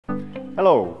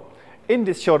Hello! In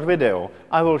this short video,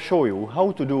 I will show you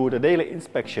how to do the daily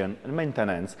inspection and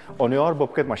maintenance on your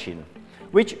Bobcat machine,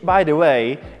 which, by the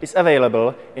way, is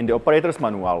available in the operator's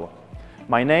manual.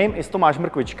 My name is Tomáš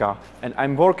Mrkvička and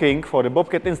I'm working for the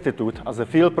Bobcat Institute as a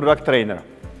field product trainer.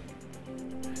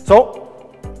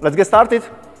 So, let's get started!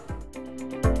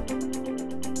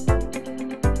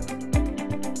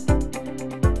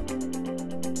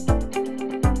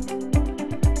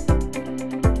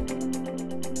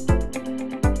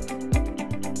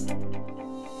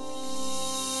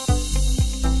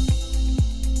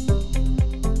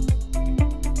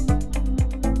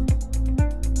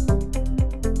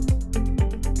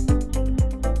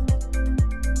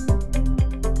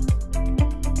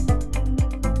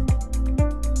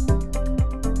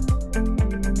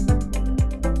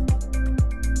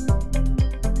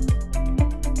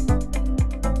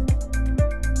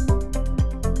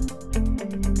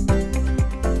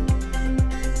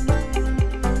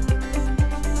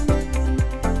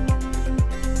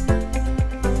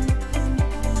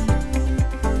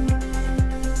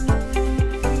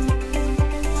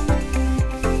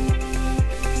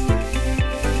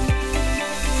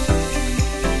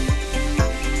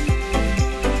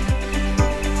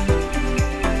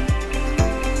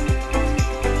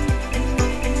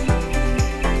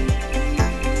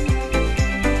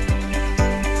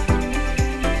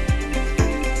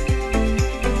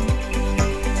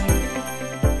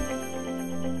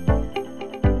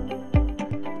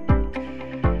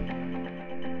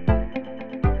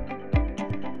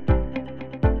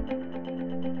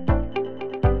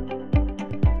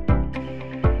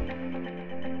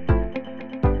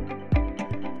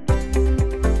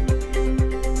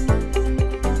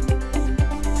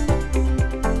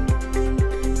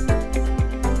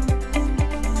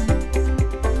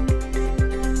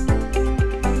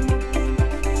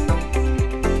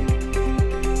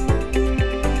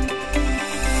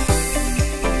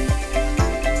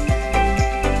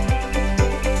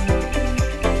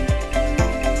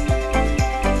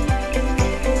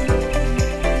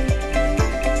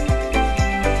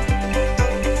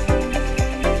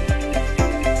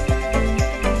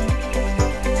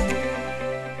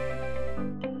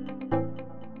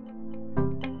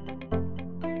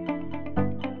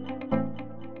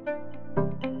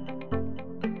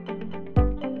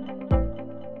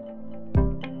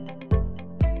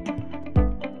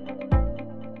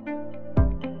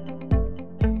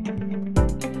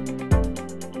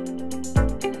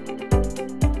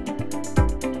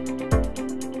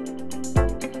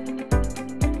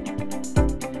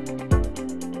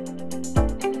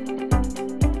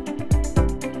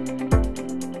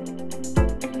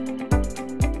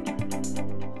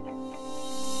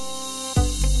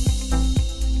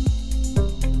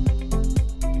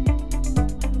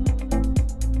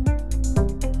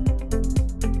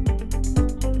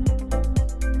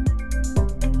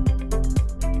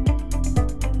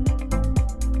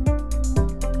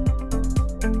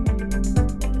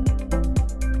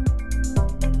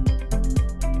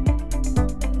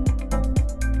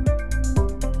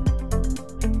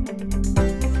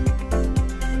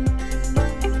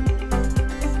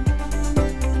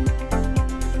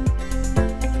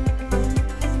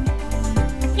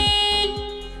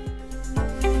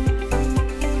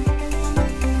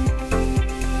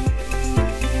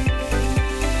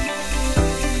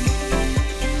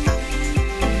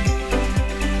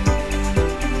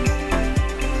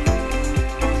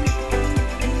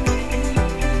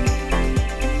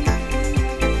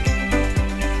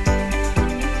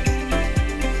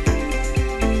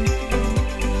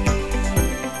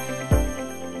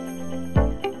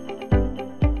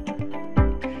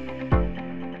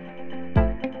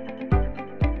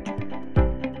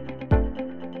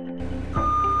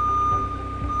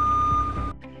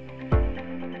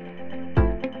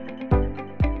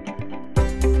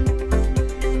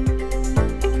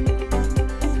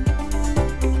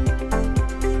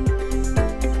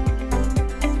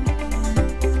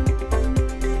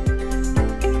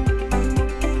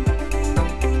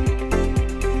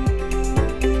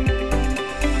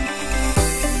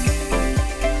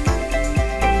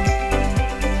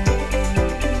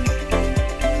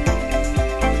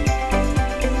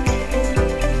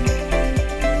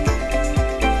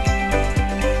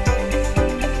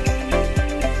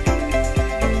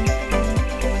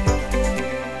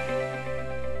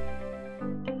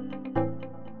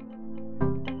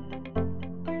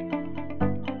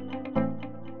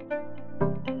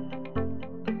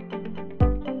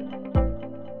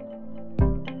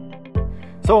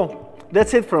 So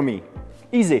that's it from me.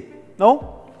 Easy,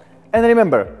 no? And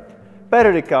remember,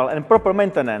 periodical and proper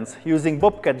maintenance using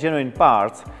Bobcat genuine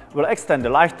parts will extend the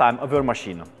lifetime of your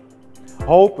machine.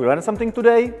 Hope you learned something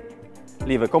today.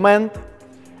 Leave a comment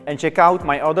and check out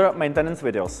my other maintenance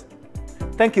videos.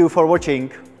 Thank you for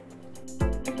watching.